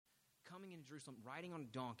into Jerusalem riding on a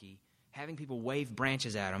donkey, having people wave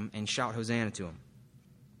branches at him and shout Hosanna to him.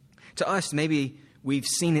 To us, maybe we've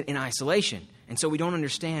seen it in isolation, and so we don't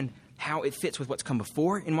understand how it fits with what's come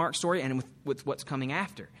before in Mark's story and with what's coming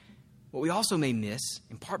after. What we also may miss,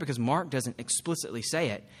 in part because Mark doesn't explicitly say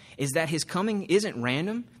it, is that his coming isn't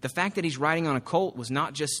random. The fact that he's riding on a colt was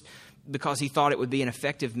not just because he thought it would be an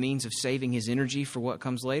effective means of saving his energy for what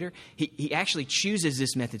comes later. He actually chooses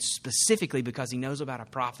this method specifically because he knows about a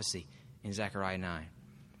prophecy in Zechariah 9.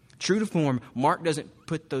 True to form, Mark doesn't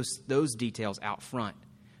put those details out front.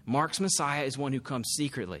 Mark's Messiah is one who comes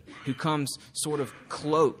secretly, who comes sort of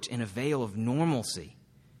cloaked in a veil of normalcy.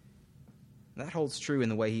 That holds true in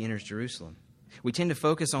the way he enters Jerusalem. We tend to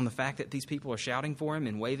focus on the fact that these people are shouting for him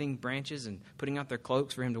and waving branches and putting out their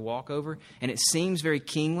cloaks for him to walk over, and it seems very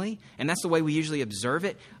kingly, and that's the way we usually observe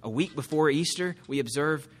it. A week before Easter, we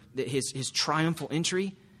observe that his triumphal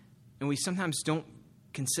entry, and we sometimes don't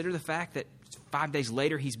consider the fact that 5 days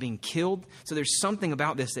later he's being killed. So there's something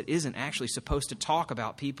about this that isn't actually supposed to talk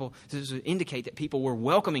about people, to indicate that people were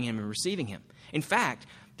welcoming him and receiving him. In fact,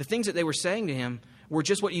 the things that they were saying to him were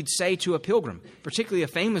just what you'd say to a pilgrim, particularly a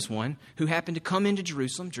famous one who happened to come into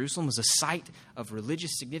Jerusalem. Jerusalem was a site of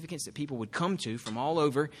religious significance that people would come to from all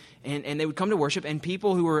over, and they would come to worship, and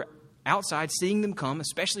people who were outside seeing them come,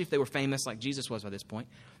 especially if they were famous like Jesus was by this point,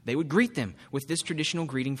 they would greet them with this traditional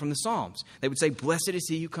greeting from the Psalms. They would say, "Blessed is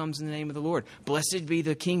he who comes in the name of the Lord. Blessed be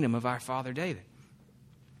the kingdom of our father David."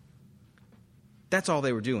 That's all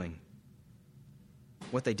they were doing.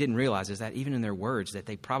 What they didn't realize is that even in their words that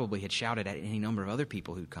they probably had shouted at any number of other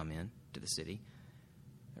people who'd come in to the city,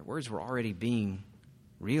 their words were already being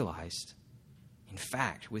realized, in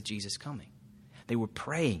fact, with Jesus coming. They were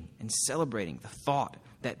praying and celebrating the thought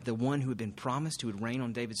that the one who had been promised, who would reign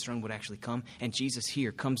on David's throne, would actually come, and Jesus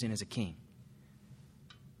here comes in as a king.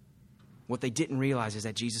 What they didn't realize is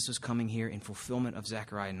that Jesus was coming here in fulfillment of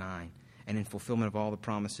Zechariah 9 and in fulfillment of all the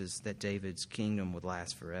promises that David's kingdom would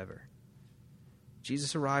last forever.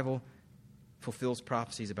 Jesus' arrival fulfills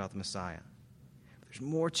prophecies about the Messiah. There's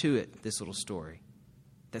more to it, this little story,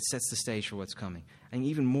 that sets the stage for what's coming. And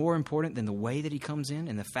even more important than the way that he comes in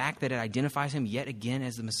and the fact that it identifies him yet again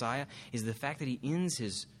as the Messiah is the fact that he ends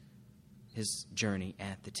his journey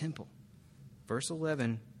at the temple. Verse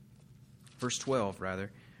 11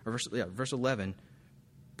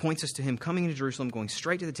 points us to him coming into Jerusalem, going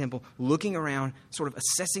straight to the temple, looking around, sort of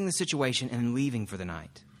assessing the situation, and then leaving for the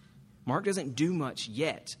night. Mark doesn't do much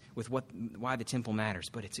yet with why the temple matters,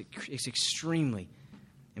 but it's extremely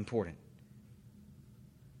important.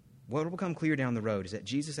 What will become clear down the road is that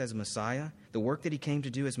Jesus as a Messiah, the work that he came to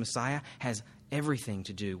do as Messiah, has everything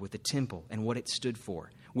to do with the temple and what it stood for,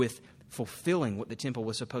 with fulfilling what the temple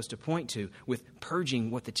was supposed to point to, with purging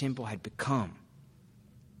what the temple had become.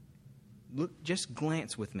 Look, just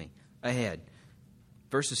glance with me ahead.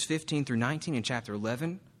 Verses 15 through 19 in chapter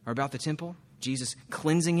 11 are about the temple, Jesus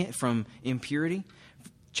cleansing it from impurity.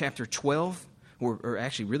 Chapter 12, or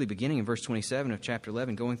actually really beginning in verse 27 of chapter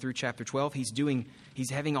 11, going through chapter 12, he's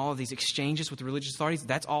having all of these exchanges with the religious authorities.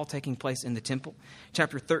 That's all taking place in the temple.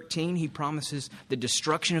 Chapter 13, he promises the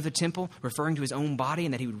destruction of the temple, referring to his own body,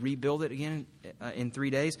 and that he would rebuild it again in 3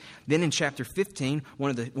 days. Then in chapter 15, one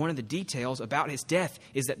of the details about his death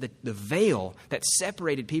is that the veil that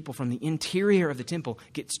separated people from the interior of the temple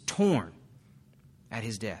gets torn at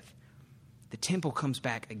his death. The temple comes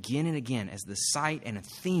back again and again as the site and a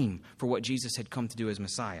theme for what Jesus had come to do as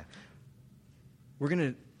Messiah. We're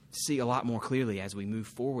going to see a lot more clearly as we move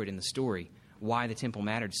forward in the story why the temple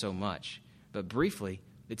mattered so much. But briefly,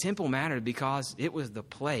 the temple mattered because it was the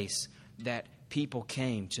place that people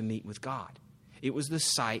came to meet with God. It was the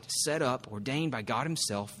site set up, ordained by God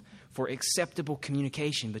himself, for acceptable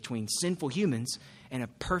communication between sinful humans and a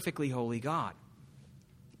perfectly holy God.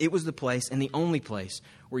 It was the place and the only place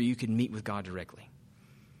where you could meet with God directly.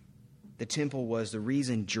 The temple was the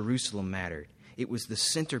reason Jerusalem mattered. It was the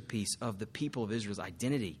centerpiece of the people of Israel's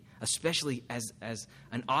identity, especially as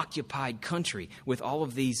an occupied country with all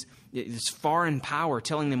of this foreign power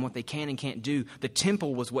telling them what they can and can't do. The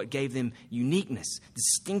temple was what gave them uniqueness,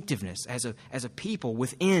 distinctiveness as a people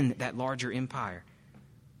within that larger empire.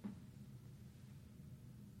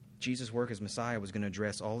 Jesus' work as Messiah was going to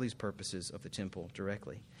address all these purposes of the temple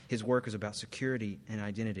directly. His work is about security and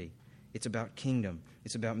identity. It's about kingdom.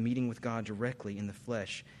 It's about meeting with God directly in the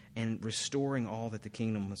flesh and restoring all that the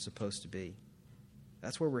kingdom was supposed to be.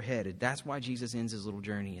 That's where we're headed. That's why Jesus ends his little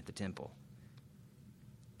journey at the temple.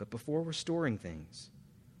 But before restoring things,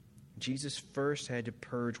 Jesus first had to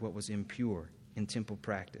purge what was impure in temple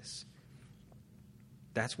practice.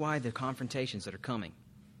 That's why the confrontations that are coming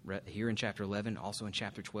here in chapter 11, also in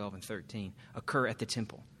chapter 12 and 13, occur at the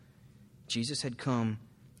temple. Jesus had come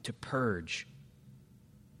to purge.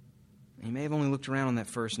 He may have only looked around on that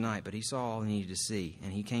first night, but he saw all he needed to see,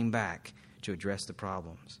 and he came back to address the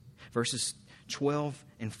problems. Verses 12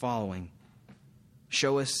 and following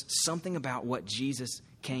show us something about what Jesus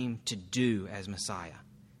came to do as Messiah.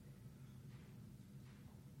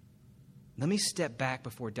 Let me step back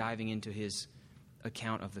before diving into his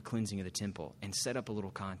account of the cleansing of the temple and set up a little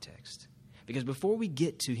context. Because before we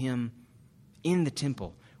get to him in the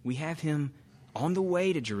temple, we have him on the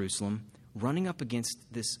way to Jerusalem running up against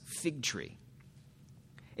this fig tree.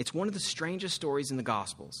 It's one of the strangest stories in the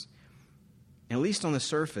Gospels. And at least on the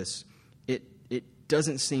surface, it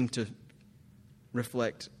doesn't seem to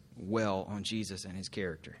reflect well on Jesus and his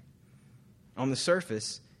character. On the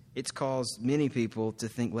surface, it's caused many people to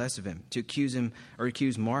think less of him, to accuse him or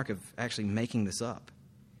accuse Mark of actually making this up.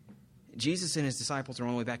 Jesus and his disciples are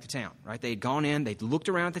on the way back to town, right? They had gone in, they'd looked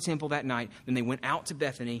around at the temple that night, then they went out to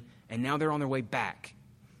Bethany, and now they're on their way back.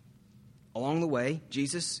 Along the way,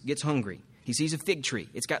 Jesus gets hungry. He sees a fig tree.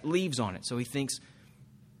 It's got leaves on it, so he thinks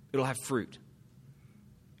it'll have fruit.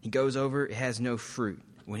 He goes over, it has no fruit.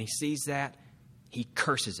 When he sees that, he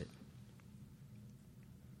curses it.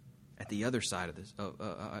 At the other side of this,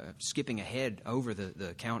 skipping ahead over the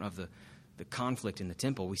account of the conflict in the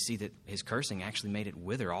temple, we see that his cursing actually made it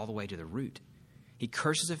wither all the way to the root. He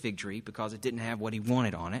curses a fig tree because it didn't have what he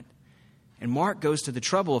wanted on it. And Mark goes to the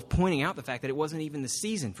trouble of pointing out the fact that it wasn't even the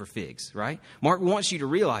season for figs, right? Mark wants you to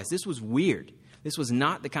realize this was weird. This was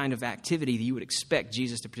not the kind of activity that you would expect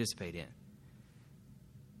Jesus to participate in.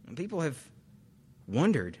 And people have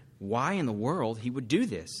wondered why in the world he would do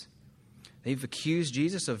this. They've accused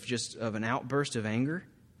Jesus of an outburst of anger,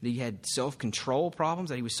 that he had self-control problems,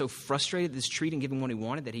 that he was so frustrated at this tree didn't give him what he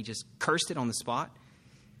wanted that he just cursed it on the spot.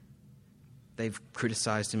 They've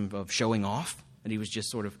criticized him of showing off, that he was just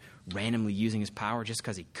sort of randomly using his power just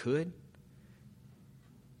because he could.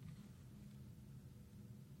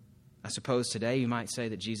 I suppose today you might say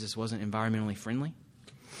that Jesus wasn't environmentally friendly.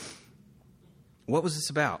 What was this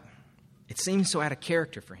about? It seemed so out of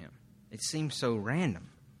character for him. It seemed so random.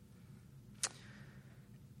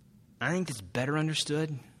 I think it's better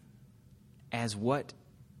understood as what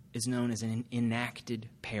is known as an enacted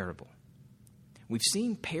parable. We've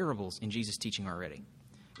seen parables in Jesus' teaching already.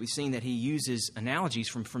 We've seen that he uses analogies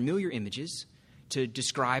from familiar images to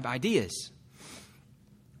describe ideas.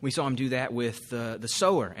 We saw him do that with the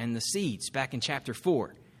sower and the seeds back in chapter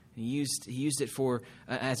 4. He used it for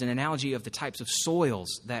as an analogy of the types of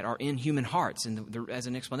soils that are in human hearts and as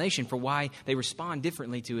an explanation for why they respond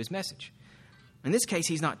differently to his message. In this case,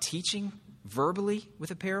 he's not teaching verbally with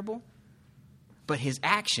a parable, but his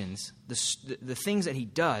actions, the things that he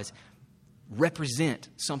does, represent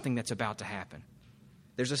something that's about to happen.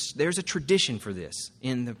 There's a tradition for this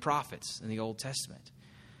in the prophets in the Old Testament.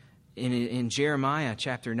 In Jeremiah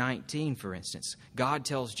chapter 19, for instance, God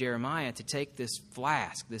tells Jeremiah to take this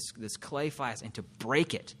flask, this clay flask, and to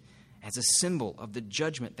break it as a symbol of the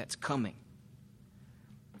judgment that's coming.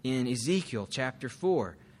 In Ezekiel chapter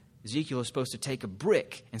 4, Ezekiel is supposed to take a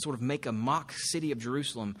brick and sort of make a mock city of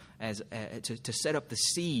Jerusalem as to set up the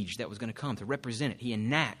siege that was going to come, to represent it. He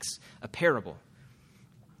enacts a parable.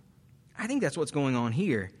 I think that's what's going on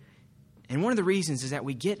here. And one of the reasons is that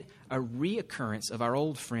we get a reoccurrence of our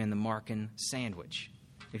old friend, the Markan sandwich.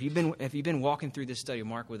 If you've been walking through this study of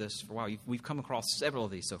Mark with us for a while, we've come across several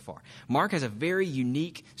of these so far. Mark has a very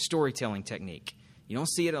unique storytelling technique. You don't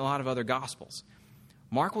see it in a lot of other Gospels.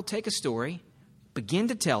 Mark will take a story, begin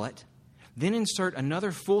to tell it, then insert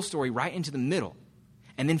another full story right into the middle,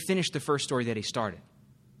 and then finish the first story that he started.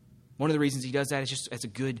 One of the reasons he does that is just as a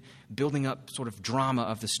good building up sort of drama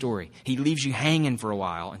of the story. He leaves you hanging for a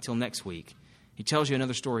while until next week. He tells you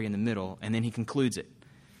another story in the middle, and then he concludes it.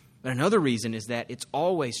 But another reason is that it's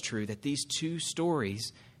always true that these two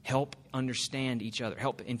stories help understand each other,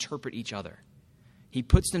 help interpret each other. He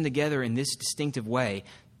puts them together in this distinctive way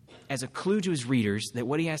as a clue to his readers that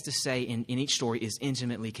what he has to say in each story is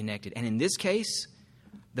intimately connected. And in this case,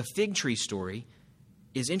 the fig tree story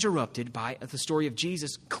is interrupted by the story of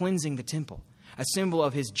Jesus cleansing the temple, a symbol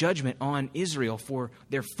of his judgment on Israel for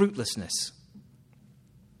their fruitlessness.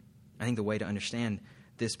 I think the way to understand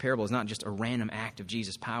this parable is not just a random act of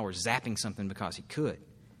Jesus' power zapping something because he could,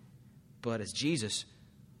 but as Jesus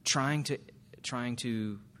trying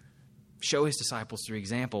to show his disciples through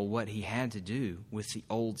example what he had to do with the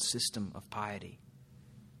old system of piety.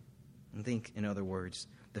 And think, in other words,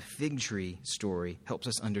 the fig tree story helps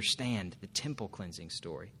us understand the temple cleansing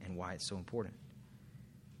story and why it's so important.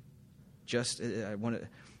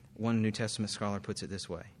 One New Testament scholar puts it this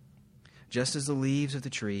way. Just as the leaves of the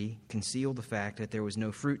tree concealed the fact that there was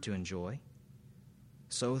no fruit to enjoy,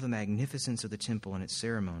 so the magnificence of the temple and its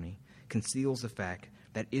ceremony conceals the fact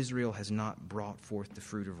that Israel has not brought forth the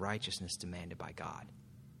fruit of righteousness demanded by God.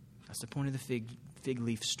 That's the point of the fig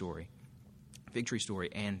tree story,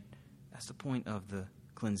 and that's the point of the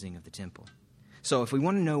cleansing of the temple. So if we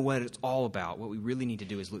want to know what it's all about, what we really need to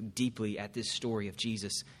do is look deeply at this story of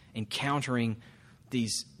Jesus encountering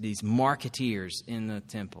these marketeers in the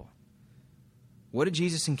temple. What did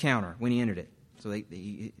Jesus encounter when he entered it? So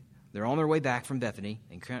they're on their way back from Bethany.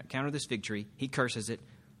 They encounter this fig tree. He curses it.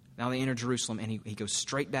 Now they enter Jerusalem, and he goes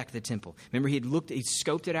straight back to the temple. Remember, he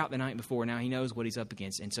scoped it out the night before. Now he knows what he's up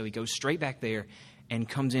against. And so he goes straight back there and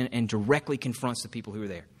comes in and directly confronts the people who are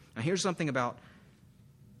there. Now here's something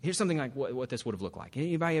like what this would have looked like.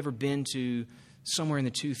 Anybody ever been to somewhere in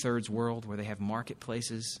the 2/3 world where they have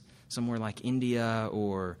marketplaces? Somewhere like India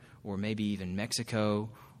or maybe even Mexico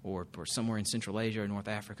or somewhere in Central Asia or North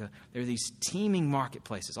Africa. There are these teeming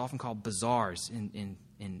marketplaces, often called bazaars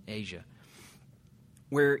in Asia,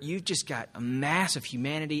 where you've just got a mass of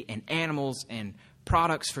humanity and animals and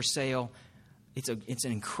products for sale. It's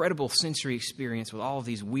an incredible sensory experience with all of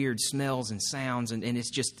these weird smells and sounds, and it's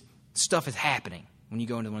just stuff is happening when you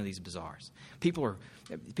go into one of these bazaars. People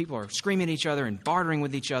are screaming at each other and bartering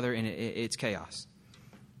with each other, and it's chaos.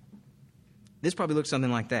 This probably looks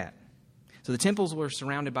something like that. So the temples were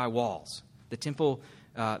surrounded by walls. The temple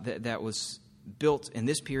that was built in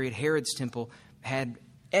this period, Herod's temple, had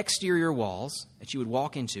exterior walls that you would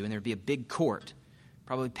walk into, and there would be a big court,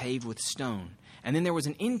 probably paved with stone. And then there was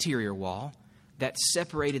an interior wall that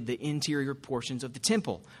separated the interior portions of the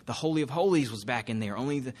temple. The Holy of Holies was back in there,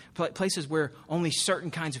 only the places where only certain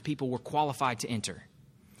kinds of people were qualified to enter.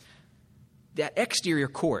 That exterior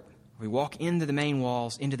court, we walk into the main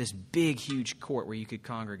walls, into this big, huge court where you could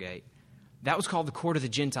congregate. That was called the court of the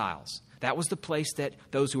Gentiles. That was the place that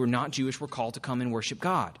those who were not Jewish were called to come and worship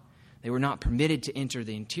God. They were not permitted to enter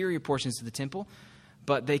the interior portions of the temple,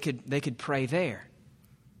 but they could pray there.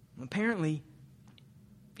 Apparently,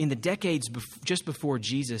 in the decades just before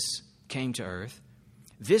Jesus came to earth,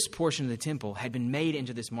 this portion of the temple had been made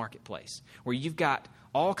into this marketplace where you've got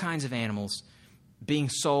all kinds of animals being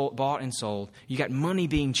bought and sold. You got money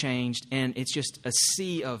being changed, and it's just a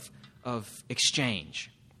sea of exchange.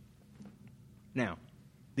 Now,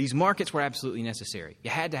 these markets were absolutely necessary. You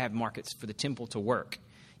had to have markets for the temple to work.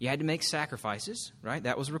 You had to make sacrifices, right?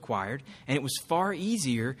 That was required. And it was far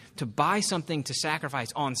easier to buy something to sacrifice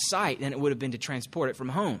on site than it would have been to transport it from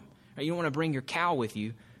home. Right? You don't want to bring your cow with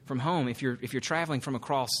you from home if you're traveling from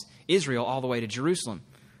across Israel all the way to Jerusalem.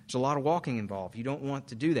 There's a lot of walking involved. You don't want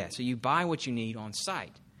to do that. So you buy what you need on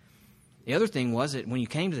site. The other thing was that when you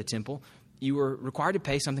came to the temple, you were required to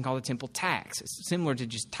pay something called a temple tax. It's similar to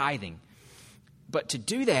just tithing. But to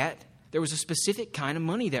do that, there was a specific kind of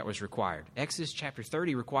money that was required. Exodus chapter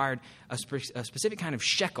 30 required a specific kind of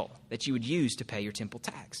shekel that you would use to pay your temple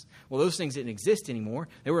tax. Well, those things didn't exist anymore.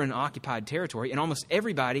 They were in occupied territory, and almost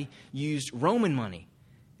everybody used Roman money.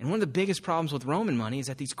 And one of the biggest problems with Roman money is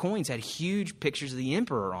that these coins had huge pictures of the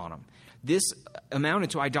emperor on them. This amounted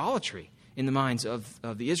to idolatry in the minds of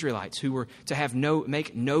the Israelites, who were to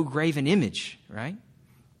make no graven image, right?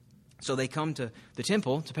 So they come to the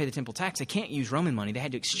temple to pay the temple tax. They can't use Roman money. They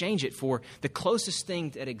had to exchange it for the closest thing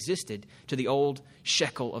that existed to the old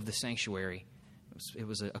shekel of the sanctuary. It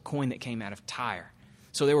was a coin that came out of Tyre.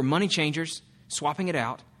 So there were money changers swapping it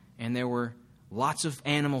out, and there were lots of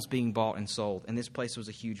animals being bought and sold. And this place was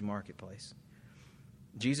a huge marketplace.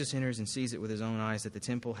 Jesus enters and sees it with his own eyes that the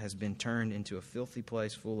temple has been turned into a filthy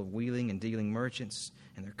place full of wheeling and dealing merchants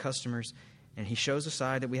and their customers. And he shows a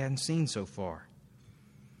side that we hadn't seen so far.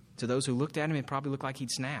 To those who looked at him, it probably looked like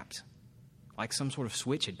he'd snapped, like some sort of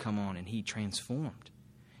switch had come on and he transformed.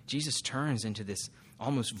 Jesus turns into this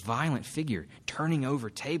almost violent figure, turning over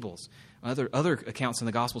tables. Other accounts in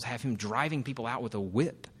the Gospels have him driving people out with a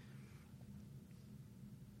whip.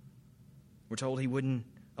 We're told he wouldn't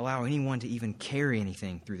allow anyone to even carry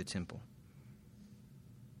anything through the temple.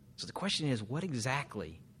 So the question is, what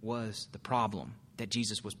exactly was the problem that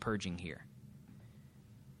Jesus was purging here?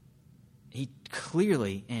 He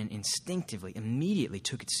clearly and instinctively, immediately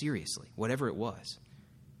took it seriously, whatever it was.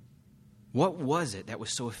 What was it that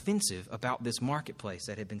was so offensive about this marketplace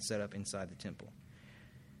that had been set up inside the temple?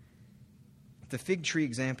 The fig tree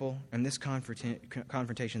example and this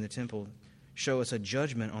confrontation in the temple show us a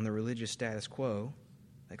judgment on the religious status quo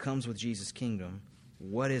that comes with Jesus' kingdom.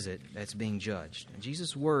 What is it that's being judged? And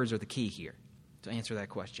Jesus' words are the key here to answer that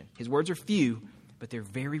question. His words are few, but they're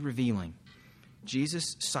very revealing.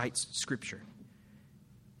 Jesus cites Scripture.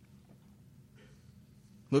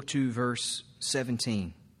 Look to verse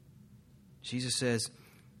 17. Jesus says,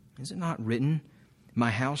 "Is it not written, My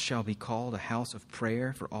house shall be called a house of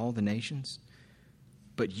prayer for all the nations,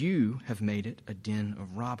 but you have made it a den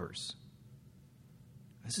of robbers.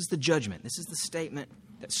 This is the judgment. This is the statement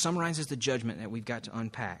that summarizes the judgment that we've got to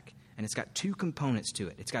unpack. And it's got two components to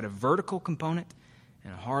it. It's got a vertical component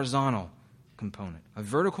and a horizontal component. A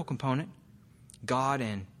vertical component, God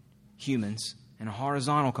and humans, and a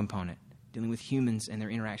horizontal component, dealing with humans and their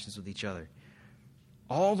interactions with each other.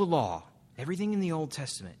 All the law, everything in the Old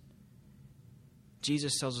Testament,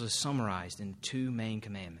 Jesus tells us summarized in two main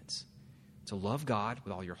commandments. To love God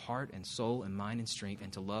with all your heart and soul and mind and strength,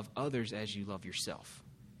 and to love others as you love yourself.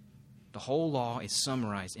 The whole law is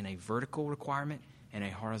summarized in a vertical requirement and a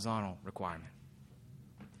horizontal requirement.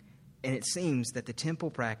 And it seems that the temple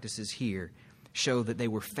practices here show that they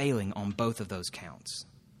were failing on both of those counts.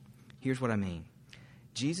 Here's what I mean.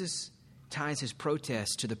 Jesus ties his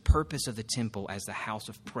protest to the purpose of the temple as the house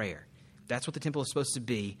of prayer. That's what the temple is supposed to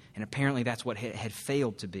be, and apparently that's what it had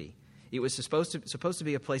failed to be. It was supposed to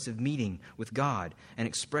be a place of meeting with God, an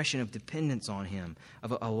expression of dependence on Him,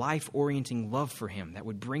 of a life-orienting love for Him that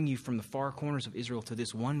would bring you from the far corners of Israel to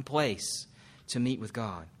this one place to meet with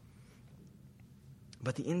God.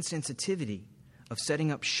 But the insensitivity of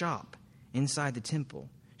setting up shop inside the temple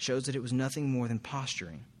shows that it was nothing more than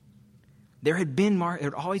posturing. There had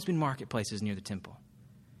always been marketplaces near the temple,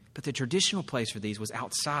 but the traditional place for these was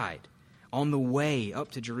outside, on the way up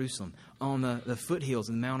to Jerusalem, on the foothills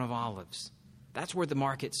of the Mount of Olives. That's where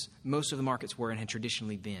most of the markets were and had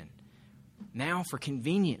traditionally been. Now, for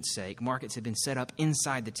convenience sake, markets had been set up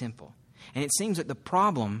inside the temple. And it seems that the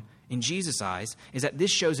problem, in Jesus' eyes, is that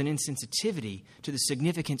this shows an insensitivity to the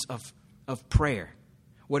significance of prayer.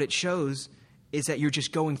 What it shows is that you're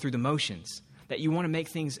just going through the motions, that you want to make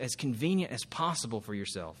things as convenient as possible for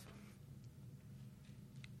yourself.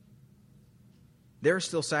 There are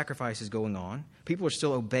still sacrifices going on. People are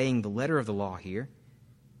still obeying the letter of the law here.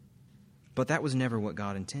 But that was never what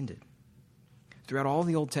God intended. Throughout all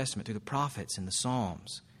the Old Testament, through the prophets and the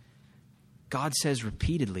Psalms, God says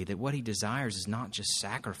repeatedly that what He desires is not just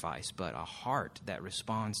sacrifice, but a heart that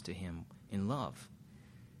responds to Him in love.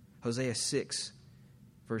 Hosea 6,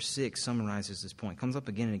 verse 6 summarizes this point. It comes up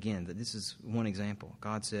again and again, but this is one example.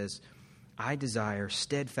 God says, I desire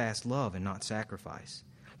steadfast love and not sacrifice,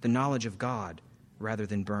 the knowledge of God rather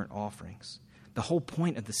than burnt offerings. The whole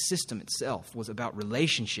point of the system itself was about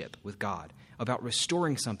relationship with God, about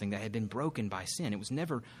restoring something that had been broken by sin. It was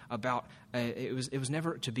never about it was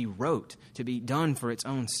never to be rote, to be done for its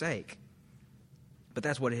own sake. But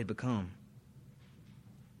that's what it had become.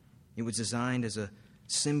 It was designed as a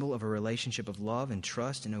symbol of a relationship of love and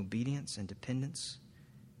trust and obedience and dependence.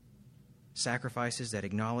 Sacrifices that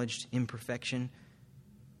acknowledged imperfection,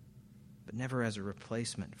 but never as a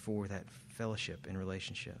replacement for that fellowship and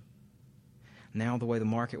relationship. Now, the way the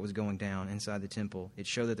market was going down inside the temple, it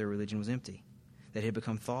showed that their religion was empty, that it had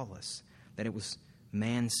become thoughtless, that it was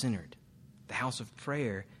man-centered. The house of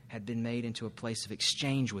prayer had been made into a place of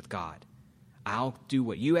exchange with God. I'll do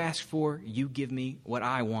what you ask for, you give me what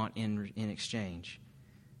I want in exchange.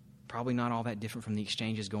 Probably not all that different from the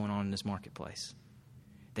exchanges going on in this marketplace.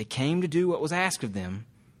 They came to do what was asked of them,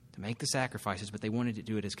 to make the sacrifices, but they wanted to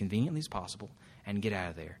do it as conveniently as possible and get out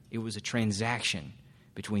of there. It was a transaction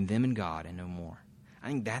between them and God and no more. I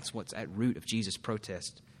think that's what's at root of Jesus'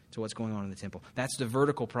 protest to what's going on in the temple. That's the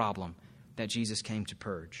vertical problem that Jesus came to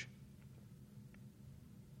purge.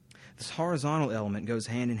 This horizontal element goes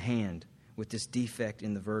hand in hand with this defect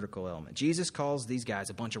in the vertical element. Jesus calls these guys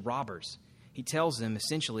a bunch of robbers. He tells them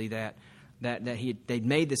essentially that they'd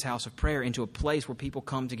made this house of prayer into a place where people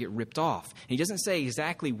come to get ripped off. And he doesn't say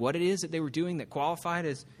exactly what it is that they were doing that qualified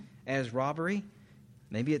as robbery.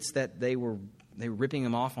 Maybe it's that they were ripping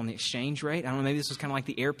them off on the exchange rate. I don't know, maybe this was kind of like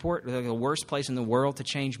the airport, the worst place in the world to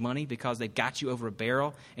change money because they've got you over a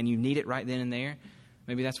barrel and you need it right then and there.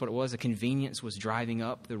 Maybe that's what it was. The convenience was driving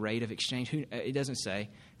up the rate of exchange. It doesn't say.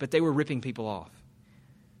 But they were ripping people off.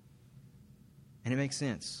 And it makes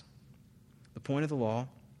sense. The point of the law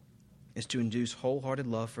is to induce wholehearted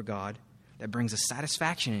love for God that brings a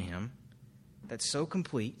satisfaction in Him that's so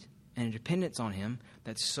complete and a dependence on Him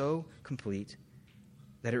that's so complete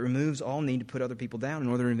that it removes all need to put other people down in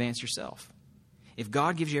order to advance yourself. If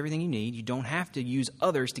God gives you everything you need, you don't have to use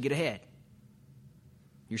others to get ahead.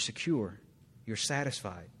 You're secure. You're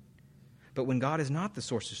satisfied. But when God is not the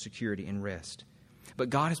source of security and rest,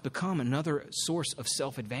 but God has become another source of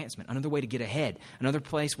self-advancement, another way to get ahead, another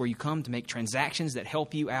place where you come to make transactions that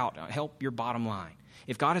help you out, help your bottom line.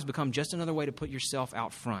 If God has become just another way to put yourself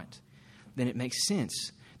out front, then it makes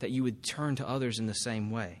sense that you would turn to others in the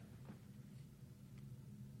same way.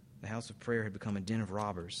 The house of prayer had become a den of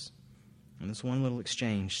robbers. And this one little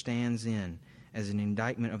exchange stands in as an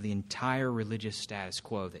indictment of the entire religious status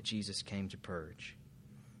quo that Jesus came to purge.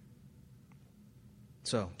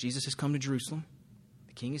 So, Jesus has come to Jerusalem.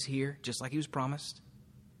 The king is here, just like he was promised.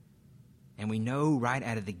 And we know right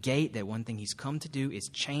out of the gate that one thing he's come to do is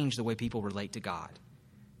change the way people relate to God.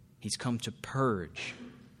 He's come to purge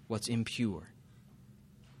what's impure.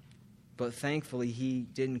 But thankfully, he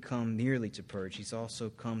didn't come merely to purge. He's also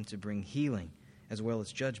come to bring healing as well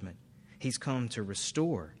as judgment. He's come to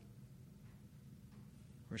restore.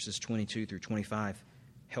 Verses 22 through 25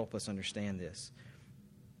 help us understand this.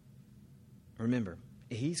 Remember,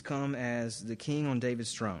 he's come as the king on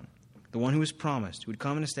David's throne, the one who was promised, who would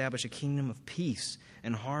come and establish a kingdom of peace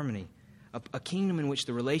and harmony, a kingdom in which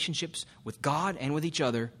the relationships with God and with each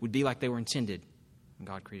other would be like they were intended when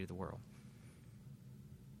God created the world.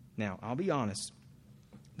 Now, I'll be honest,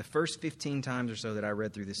 the first 15 times or so that I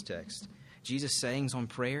read through this text, Jesus' sayings on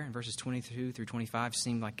prayer in verses 22 through 25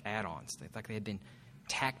 seemed like add-ons, like they had been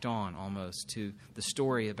tacked on almost to the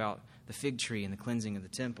story about the fig tree and the cleansing of the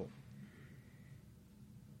temple.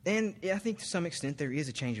 And I think to some extent there is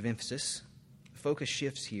a change of emphasis. The focus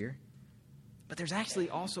shifts here. But there's actually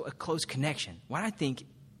also a close connection. What I think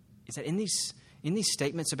is that in these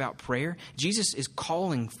statements about prayer, Jesus is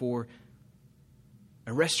calling for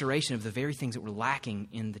a restoration of the very things that were lacking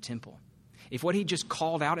in the temple. If what he just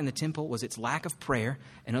called out in the temple was its lack of prayer,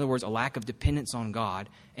 in other words, a lack of dependence on God,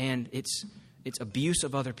 and its abuse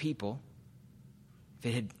of other people, if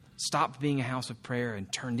it had stopped being a house of prayer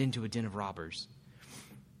and turned into a den of robbers.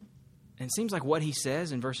 And it seems like what he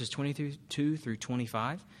says in verses 22 through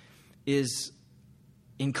 25 is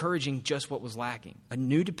encouraging just what was lacking. A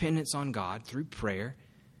new dependence on God through prayer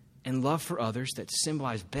and love for others that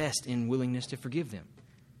symbolize best in willingness to forgive them.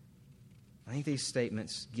 I think these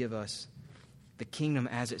statements give us the kingdom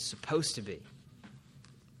as it's supposed to be.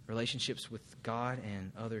 Relationships with God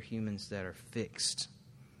and other humans that are fixed.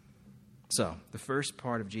 So, the first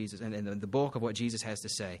part of Jesus, and the bulk of what Jesus has to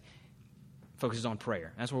say, focuses on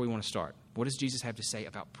prayer. That's where we want to start. What does Jesus have to say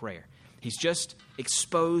about prayer? He's just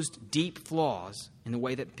exposed deep flaws in the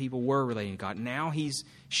way that people were relating to God. Now he's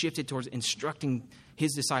shifted towards instructing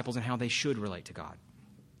his disciples in how they should relate to God.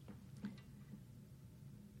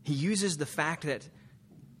 He uses the fact that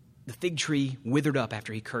the fig tree withered up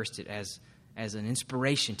after he cursed it as an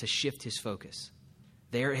inspiration to shift his focus.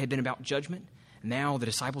 There it had been about judgment. Now the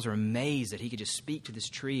disciples are amazed that he could just speak to this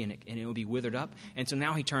tree and it would be withered up. And so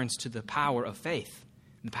now he turns to the power of faith,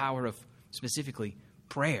 the power of specifically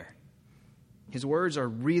prayer. His words are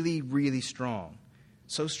really, really strong.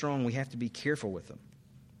 So strong we have to be careful with them.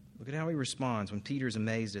 Look at how he responds when Peter is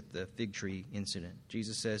amazed at the fig tree incident.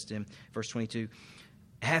 Jesus says to him, verse 22,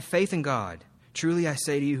 "Have faith in God. Truly I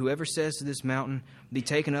say to you, whoever says to this mountain, be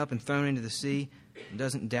taken up and thrown into the sea, and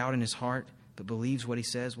doesn't doubt in his heart, but believes what he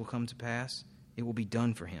says will come to pass, it will be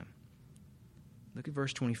done for him." Look at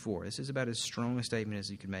verse 24. This is about as strong a statement as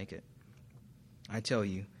you could make it. "I tell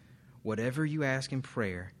you, whatever you ask in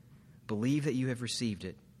prayer, believe that you have received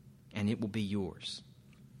it, and it will be yours."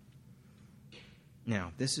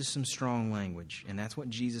 Now, this is some strong language, and that's what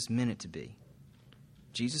Jesus meant it to be.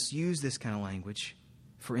 Jesus used this kind of language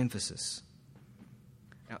for emphasis.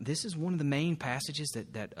 Now, this is one of the main passages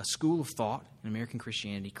that a school of thought in American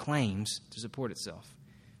Christianity claims to support itself.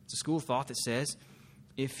 It's a school of thought that says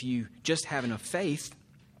if you just have enough faith,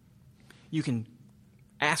 you can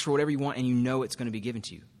ask for whatever you want and you know it's going to be given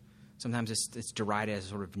to you. Sometimes it's derided as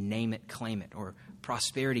sort of name it, claim it, or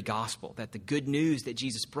prosperity gospel, that the good news that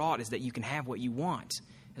Jesus brought is that you can have what you want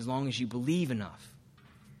as long as you believe enough.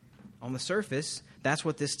 On the surface, that's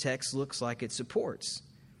what this text looks like it supports.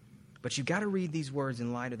 But you've got to read these words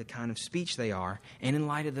in light of the kind of speech they are and in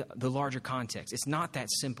light of the larger context. It's not that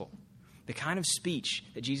simple. The kind of speech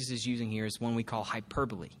that Jesus is using here is one we call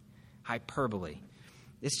hyperbole. Hyperbole.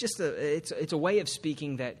 It's just it's a way of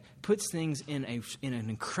speaking that puts things in an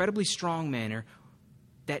incredibly strong manner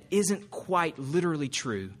that isn't quite literally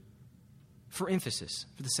true for emphasis,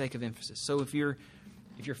 for the sake of emphasis. So if you're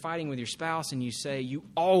fighting with your spouse and you say you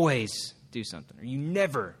always do something or you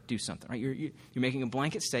never do something, right? You're making a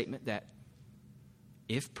blanket statement that,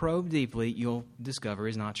 if probed deeply, you'll discover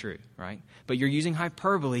is not true, right? But you're using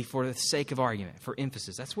hyperbole for the sake of argument, for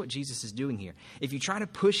emphasis. That's what Jesus is doing here. If you try to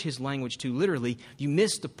push his language too literally, you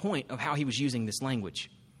miss the point of how he was using this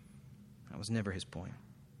language. That was never his point.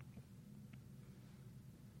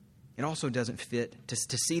 It also doesn't fit,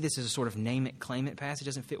 to see this as a sort of name it, claim it passage,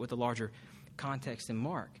 doesn't fit with the larger context in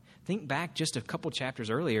Mark. Think back just a couple chapters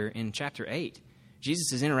earlier in chapter 8.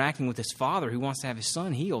 Jesus is interacting with his father who wants to have his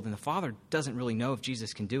son healed, and the father doesn't really know if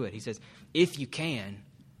Jesus can do it. He says, "If you can,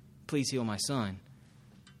 please heal my son."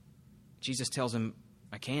 Jesus tells him,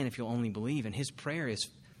 I can if you'll only believe. And his prayer is,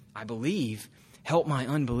 I believe, help my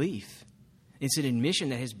unbelief. It's an admission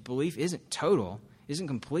that his belief isn't total, isn't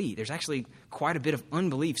complete. There's actually quite a bit of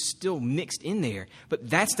unbelief still mixed in there. But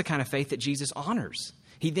that's the kind of faith that Jesus honors.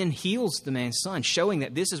 He then heals the man's son, showing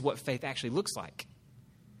that this is what faith actually looks like.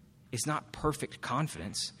 It's not perfect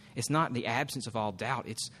confidence. It's not the absence of all doubt.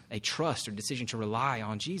 It's a trust or decision to rely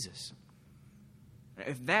on Jesus.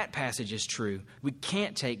 If that passage is true, we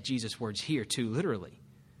can't take Jesus' words here too literally,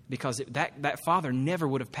 because that father never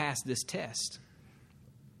would have passed this test.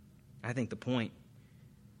 I think the point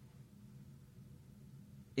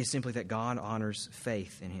is simply that God honors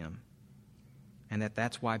faith in him, and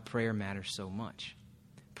that's why prayer matters so much.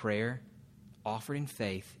 Prayer offered in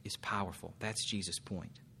faith is powerful. That's Jesus'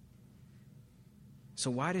 point. So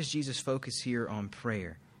why does Jesus focus here on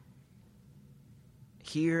prayer?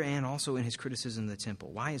 Here and also in his criticism of the temple.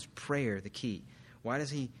 Why is prayer the key? Why does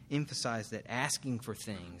he emphasize that asking for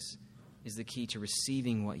things is the key to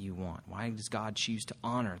receiving what you want? Why does God choose to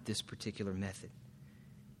honor this particular method?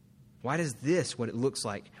 Why is this what it looks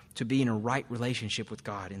like to be in a right relationship with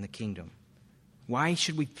God in the kingdom? Why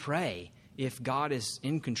should we pray if God is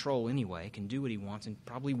in control anyway, can do what he wants, and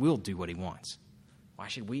probably will do what he wants? Why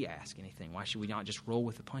should we ask anything? Why should we not just roll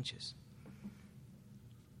with the punches?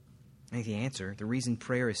 I think the answer, the reason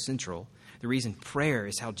prayer is central, the reason prayer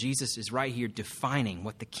is how Jesus is right here defining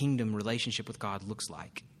what the kingdom relationship with God looks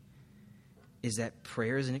like, is that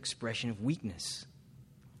prayer is an expression of weakness.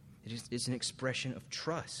 It's an expression of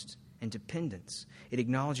trust and dependence. It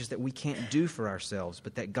acknowledges that we can't do for ourselves,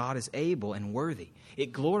 but that God is able and worthy.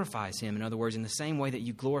 It glorifies him, in other words, in the same way that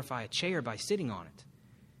you glorify a chair by sitting on it.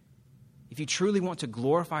 If you truly want to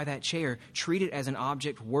glorify that chair, treat it as an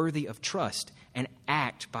object worthy of trust and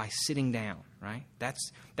act by sitting down, right?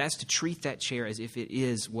 That's to treat that chair as if it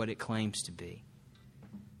is what it claims to be.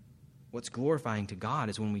 What's glorifying to God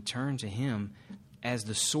is when we turn to him as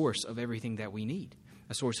the source of everything that we need,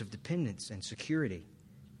 a source of dependence and security.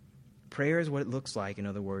 Prayer is what it looks like, in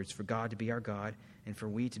other words, for God to be our God and for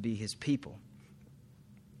we to be his people.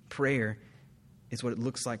 Prayer is what it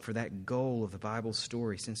looks like for that goal of the Bible's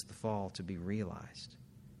story since the fall to be realized.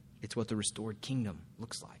 It's what the restored kingdom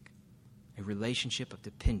looks like, a relationship of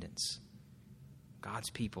dependence, God's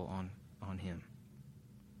people on him.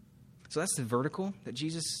 So that's the vertical that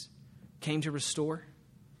Jesus came to restore.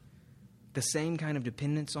 The same kind of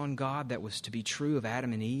dependence on God that was to be true of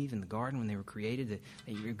Adam and Eve in the garden when they were created, that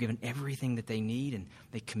they were given everything that they need, and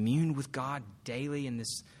they communed with God daily in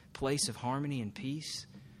this place of harmony and peace.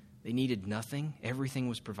 They needed nothing. Everything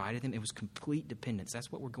was provided them. It was complete dependence.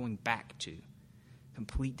 That's what we're going back to.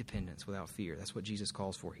 Complete dependence without fear. That's what Jesus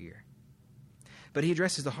calls for here. But he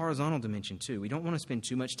addresses the horizontal dimension too. We don't want to spend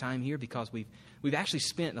too much time here because we've actually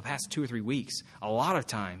spent the past 2 or 3 weeks a lot of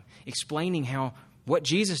time explaining how what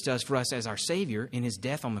Jesus does for us as our Savior in his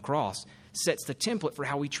death on the cross sets the template for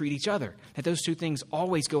how we treat each other. That those two things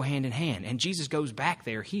always go hand in hand. And Jesus goes back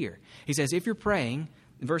there here. He says, if you're praying,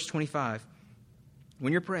 in verse 25,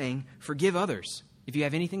 when you're praying, forgive others if you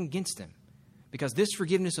have anything against them. Because this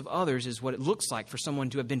forgiveness of others is what it looks like for someone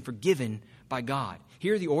to have been forgiven by God.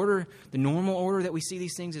 Here, the normal order that we see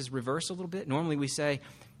these things is reversed a little bit. Normally we say,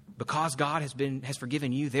 because God has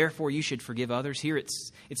forgiven you, therefore you should forgive others. Here it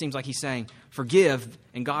seems like he's saying, forgive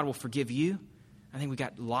and God will forgive you. I think we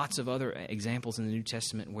got lots of other examples in the New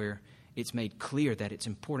Testament where it's made clear that it's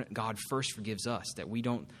important God first forgives us, that we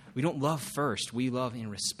don't love first. We love in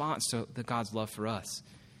response to God's love for us.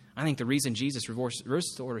 I think the reason Jesus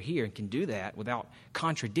reverses the order here and can do that without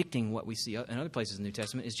contradicting what we see in other places in the New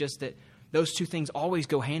Testament is just that those two things always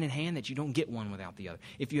go hand in hand, that you don't get one without the other.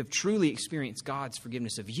 If you have truly experienced God's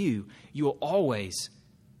forgiveness of you, you will always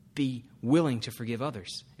be willing to forgive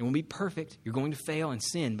others. It won't be perfect. You're going to fail and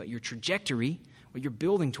sin, but your trajectory, what you're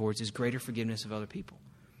building towards, is greater forgiveness of other people.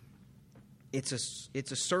 It's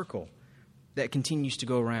a circle that continues to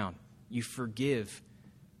go around. You forgive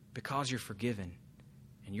because you're forgiven.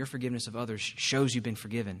 And your forgiveness of others shows you've been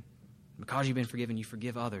forgiven. Because you've been forgiven, you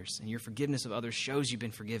forgive others. And your forgiveness of others shows you've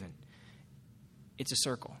been forgiven. It's a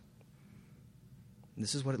circle.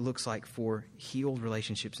 This is what it looks like for healed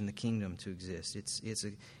relationships in the kingdom to exist.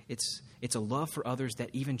 It's a love for others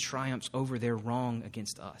that even triumphs over their wrong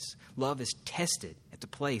against us. Love is tested at the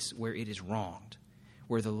place where it is wronged,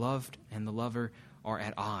 where the loved and the lover are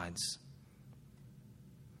at odds.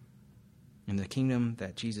 In the kingdom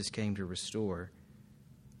that Jesus came to restore,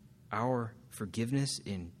 our forgiveness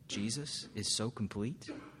in Jesus is so complete.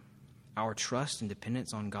 Our trust and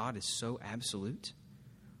dependence on God is so absolute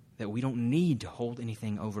that we don't need to hold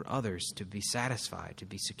anything over others to be satisfied, to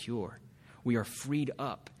be secure. We are freed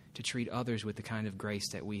up to treat others with the kind of grace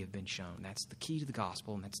that we have been shown. That's the key to the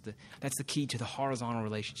gospel, and that's the key to the horizontal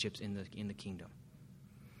relationships in the kingdom.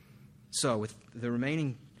 So, with the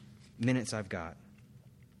remaining minutes I've got,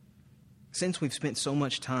 since we've spent so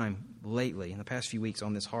much time lately, in the past few weeks,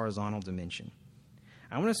 on this horizontal dimension,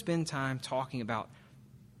 I want to spend time talking about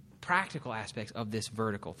practical aspects of this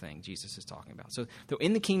vertical thing Jesus is talking about. So, though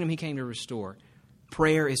in the kingdom he came to restore,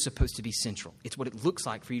 prayer is supposed to be central. It's what it looks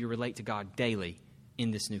like for you to relate to God daily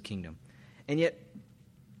in this new kingdom. And yet,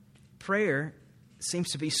 prayer seems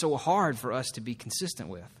to be so hard for us to be consistent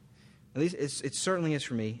with. At least it certainly is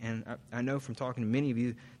for me, and I know from talking to many of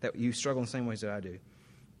you that you struggle in the same ways that I do.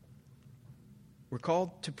 We're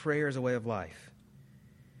called to prayer as a way of life.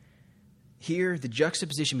 Here, the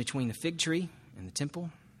juxtaposition between the fig tree and the temple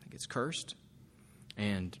that gets cursed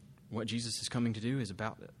and what Jesus is coming to do is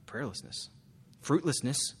about prayerlessness.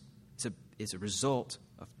 Fruitlessness is a result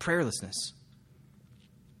of prayerlessness.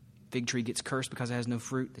 Fig tree gets cursed because it has no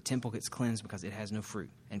fruit. The temple gets cleansed because it has no fruit.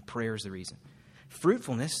 And prayer is the reason.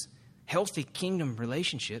 Fruitfulness, healthy kingdom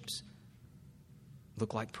relationships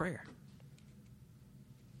look like prayer.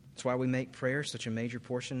 It's why we make prayer such a major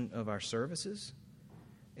portion of our services.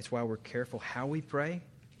 It's why we're careful how we pray.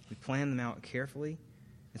 We plan them out carefully.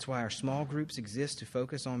 It's why our small groups exist to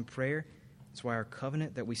focus on prayer. It's why our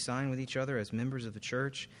covenant that we sign with each other as members of the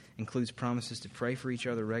church includes promises to pray for each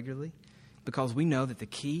other regularly. Because we know that the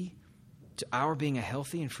key to our being a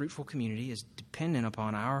healthy and fruitful community is dependent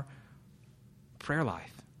upon our prayer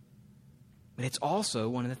life. But it's also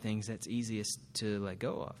one of the things that's easiest to let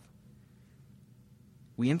go of.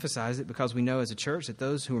 We emphasize it because we know as a church that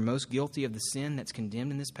those who are most guilty of the sin that's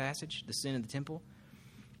condemned in this passage, the sin of the temple,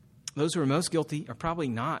 those who are most guilty are probably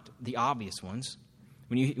not the obvious ones.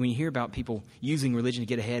 When you hear about people using religion to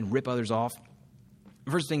get ahead and rip others off,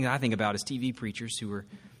 the first thing that I think about is TV preachers who are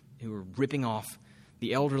ripping off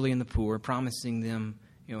the elderly and the poor, promising them,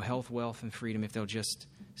 health, wealth, and freedom if they'll just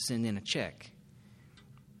send in a check.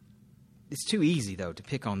 It's too easy, though, to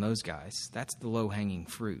pick on those guys. That's the low-hanging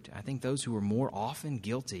fruit. I think those who are more often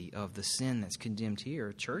guilty of the sin that's condemned here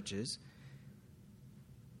are churches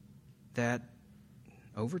that,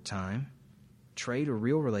 over time, trade a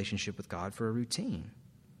real relationship with God for a routine,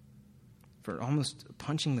 for almost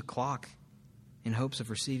punching the clock in hopes of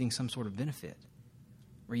receiving some sort of benefit,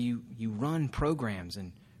 where you run programs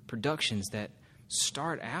and productions that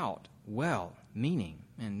start out well-meaning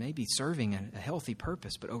and maybe serving a healthy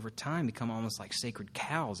purpose, but over time become almost like sacred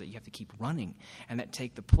cows that you have to keep running and that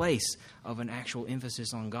take the place of an actual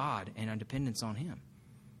emphasis on God and a dependence on Him.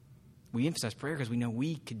 We emphasize prayer because we know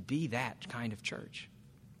we could be that kind of church.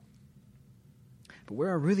 But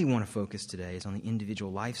where I really want to focus today is on the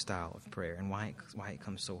individual lifestyle of prayer and why it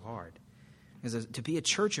comes so hard. Because to be a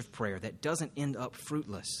church of prayer that doesn't end up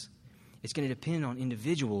fruitless, it's going to depend on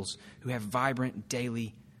individuals who have vibrant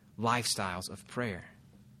daily lifestyles of prayer.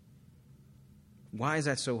 Why is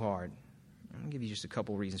that so hard? I'm going to give you just a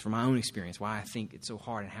couple of reasons from my own experience why I think it's so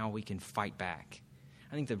hard and how we can fight back.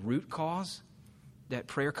 I think the root cause that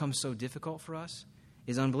prayer comes so difficult for us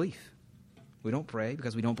is unbelief. We don't pray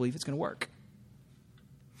because we don't believe it's going to work.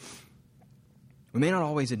 We may not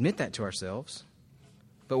always admit that to ourselves,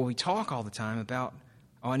 but when we talk all the time about,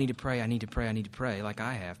 I need to pray, I need to pray, I need to pray, like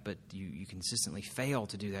I have, but you consistently fail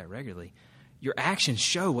to do that regularly, your actions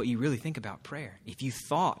show what you really think about prayer. If you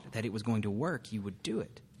thought that it was going to work, you would do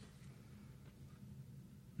it.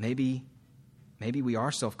 Maybe we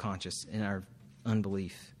are self-conscious in our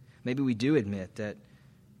unbelief. Maybe we do admit that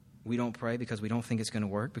we don't pray because we don't think it's going to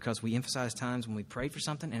work, because we emphasize times when we prayed for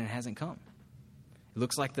something and it hasn't come. It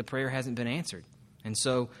looks like the prayer hasn't been answered, and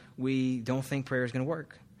so we don't think prayer is going to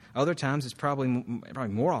work. Other times, it's probably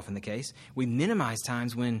more often the case, we minimize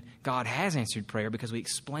times when God has answered prayer because we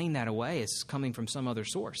explain that away as coming from some other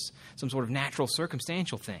source, some sort of natural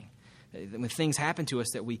circumstantial thing. When things happen to us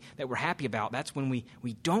that we're happy about, that's when we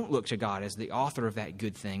don't look to God as the author of that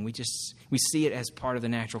good thing. We see it as part of the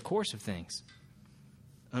natural course of things.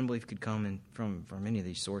 Unbelief could come from any of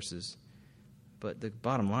these sources. But the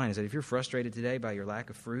bottom line is that if you're frustrated today by your lack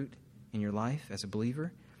of fruit in your life as a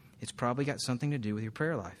believer, it's probably got something to do with your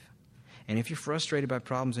prayer life. And if you're frustrated by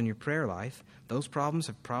problems in your prayer life, those problems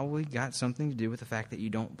have probably got something to do with the fact that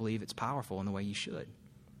you don't believe it's powerful in the way you should.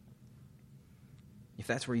 If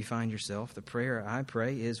that's where you find yourself, the prayer I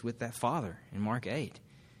pray is with that Father in Mark 8.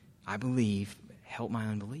 I believe, help my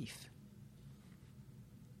unbelief.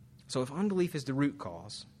 So if unbelief is the root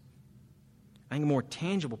cause, I think a more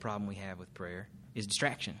tangible problem we have with prayer is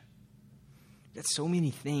distraction. That's so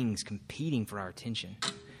many things competing for our attention.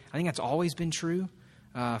 I think that's always been true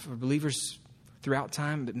for believers throughout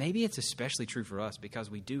time, but maybe it's especially true for us because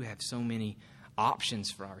we do have so many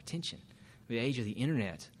options for our attention. The age of the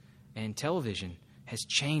internet and television has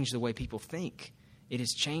changed the way people think. It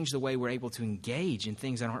has changed the way we're able to engage in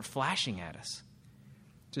things that aren't flashing at us.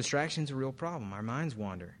 Distraction's a real problem. Our minds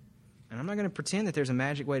wander. And I'm not going to pretend that there's a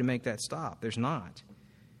magic way to make that stop. There's not.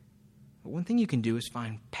 But one thing you can do is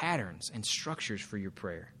find patterns and structures for your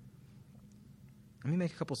prayer. Let me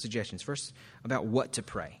make a couple suggestions. First, about what to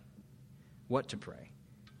pray. What to pray.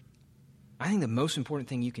 I think the most important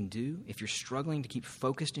thing you can do if you're struggling to keep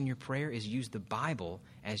focused in your prayer is use the Bible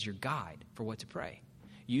as your guide for what to pray.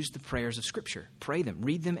 Use the prayers of Scripture. Pray them.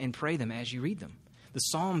 Read them and pray them as you read them. The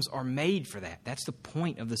Psalms are made for that. That's the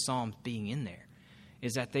point of the Psalms being in there,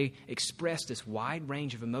 is that they express this wide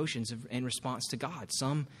range of emotions in response to God.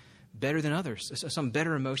 Some better than others. Some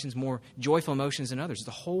better emotions, more joyful emotions than others.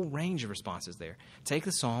 There's a whole range of responses there. Take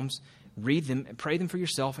the Psalms, read them, and pray them for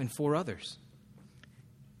yourself and for others.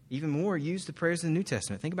 Even more, use the prayers of the New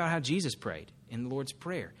Testament. Think about how Jesus prayed in the Lord's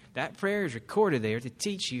Prayer. That prayer is recorded there to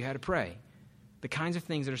teach you how to pray. The kinds of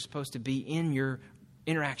things that are supposed to be in your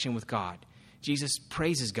interaction with God. Jesus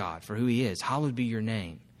praises God for who He is. Hallowed be your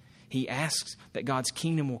name. He asks that God's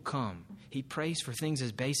kingdom will come. He prays for things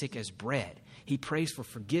as basic as bread. He prays for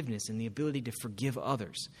forgiveness and the ability to forgive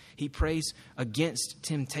others. He prays against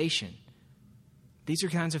temptation. These are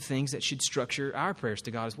kinds of things that should structure our prayers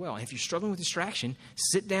to God as well. And if you're struggling with distraction,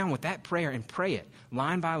 sit down with that prayer and pray it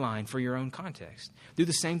line by line for your own context. Do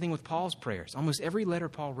the same thing with Paul's prayers. Almost every letter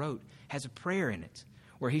Paul wrote has a prayer in it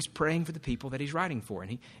where he's praying for the people that he's writing for.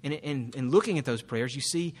 And in looking at those prayers, you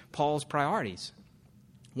see Paul's priorities.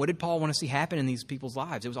 What did Paul want to see happen in these people's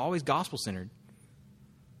lives? It was always gospel-centered.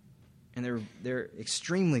 And they're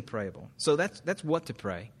extremely prayable. So that's what to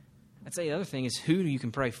pray. I'd say the other thing is who you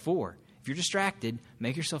can pray for. If you're distracted,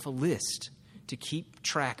 make yourself a list to keep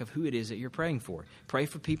track of who it is that you're praying for. Pray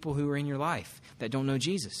for people who are in your life that don't know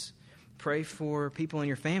Jesus. Pray for people in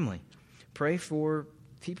your family. Pray for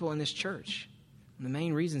people in this church. And the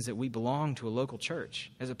main reasons that we belong to a local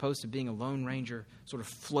church, as opposed to being a Lone Ranger, sort of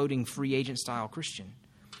floating free agent style Christian,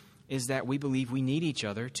 is that we believe we need each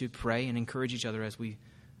other to pray and encourage each other as we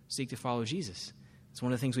seek to follow Jesus. It's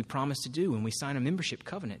one of the things we promise to do when we sign a membership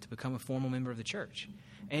covenant to become a formal member of the church.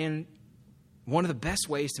 And one of the best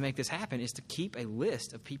ways to make this happen is to keep a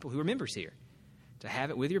list of people who are members here, to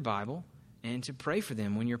have it with your Bible, and to pray for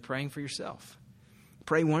them when you're praying for yourself.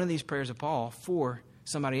 Pray one of these prayers of Paul for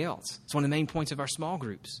somebody else. It's one of the main points of our small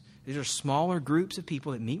groups. These are smaller groups of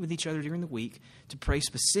people that meet with each other during the week to pray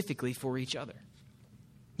specifically for each other.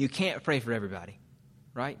 You can't pray for everybody,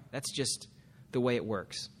 right? That's just the way it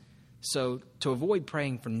works. So to avoid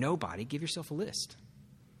praying for nobody, give yourself a list.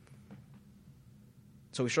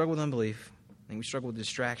 So we struggle with unbelief. I think we struggle with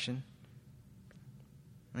distraction.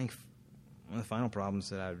 I think one of the final problems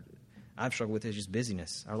that I've struggled with is just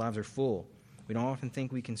busyness. Our lives are full. We don't often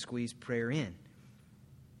think we can squeeze prayer in.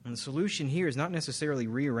 And the solution here is not necessarily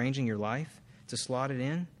rearranging your life to slot it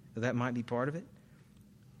in, though that might be part of it.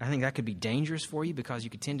 I think that could be dangerous for you because you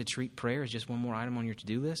could tend to treat prayer as just one more item on your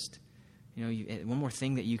to-do list. One more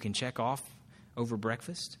thing that you can check off over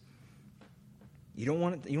breakfast. You don't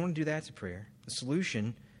want to do that to prayer. The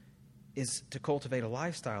solution is to cultivate a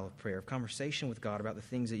lifestyle of prayer, of conversation with God about the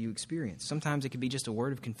things that you experience. Sometimes it could be just a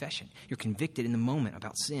word of confession. You're convicted in the moment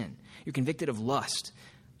about sin. You're convicted of lust.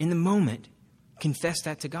 In the moment, confess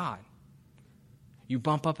that to God. You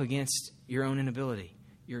bump up against your own inability.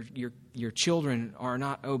 Your children are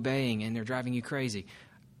not obeying and they're driving you crazy.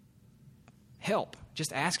 Help.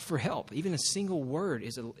 Just ask for help. Even a single word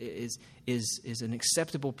is an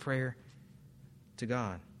acceptable prayer to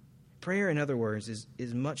God. Prayer, in other words,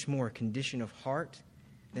 is much more a condition of heart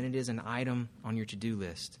than it is an item on your to-do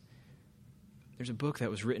list. There's a book that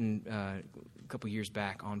was written a couple years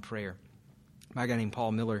back on prayer by a guy named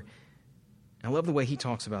Paul Miller. I love the way he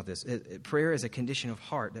talks about this. Prayer is a condition of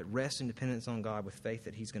heart that rests in dependence on God with faith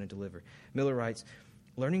that He's going to deliver. Miller writes,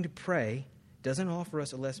 learning to pray doesn't offer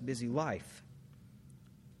us a less busy life.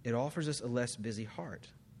 It offers us a less busy heart.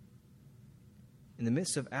 In the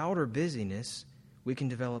midst of outer busyness, we can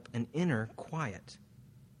develop an inner quiet.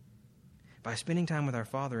 By spending time with our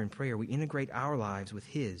Father in prayer, we integrate our lives with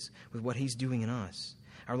His, with what He's doing in us.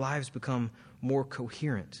 Our lives become more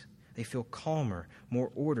coherent. They feel calmer,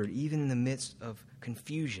 more ordered, even in the midst of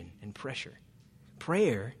confusion and pressure.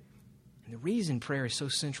 Prayer, and the reason prayer is so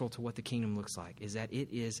central to what the kingdom looks like, is that it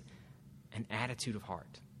is an attitude of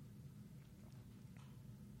heart.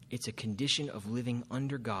 It's a condition of living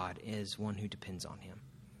under God as one who depends on Him.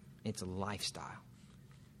 It's a lifestyle.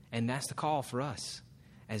 And that's the call for us.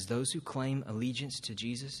 As those who claim allegiance to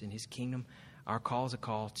Jesus and His kingdom, our call is a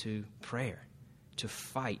call to prayer, to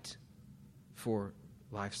fight for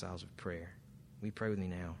lifestyles of prayer. We pray with me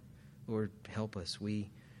now. Lord, help us. We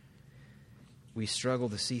struggle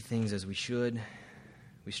to see things as we should.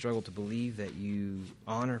 We struggle to believe that you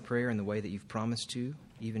honor prayer in the way that you've promised to,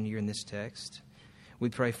 even here in this text. We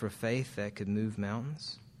pray for faith that could move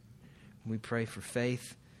mountains. We pray for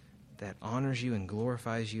faith that honors you and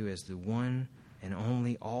glorifies you as the one and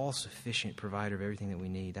only all-sufficient provider of everything that we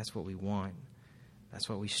need. That's what we want. That's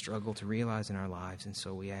what we struggle to realize in our lives. And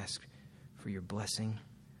so we ask for your blessing,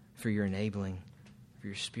 for your enabling, for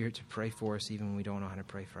your Spirit to pray for us even when we don't know how to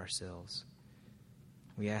pray for ourselves.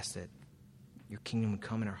 We ask that your kingdom would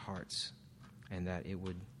come in our hearts and that it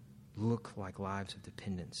would look like lives of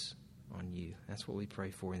dependence on you. That's what we pray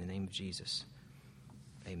for in the name of Jesus.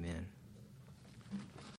 Amen.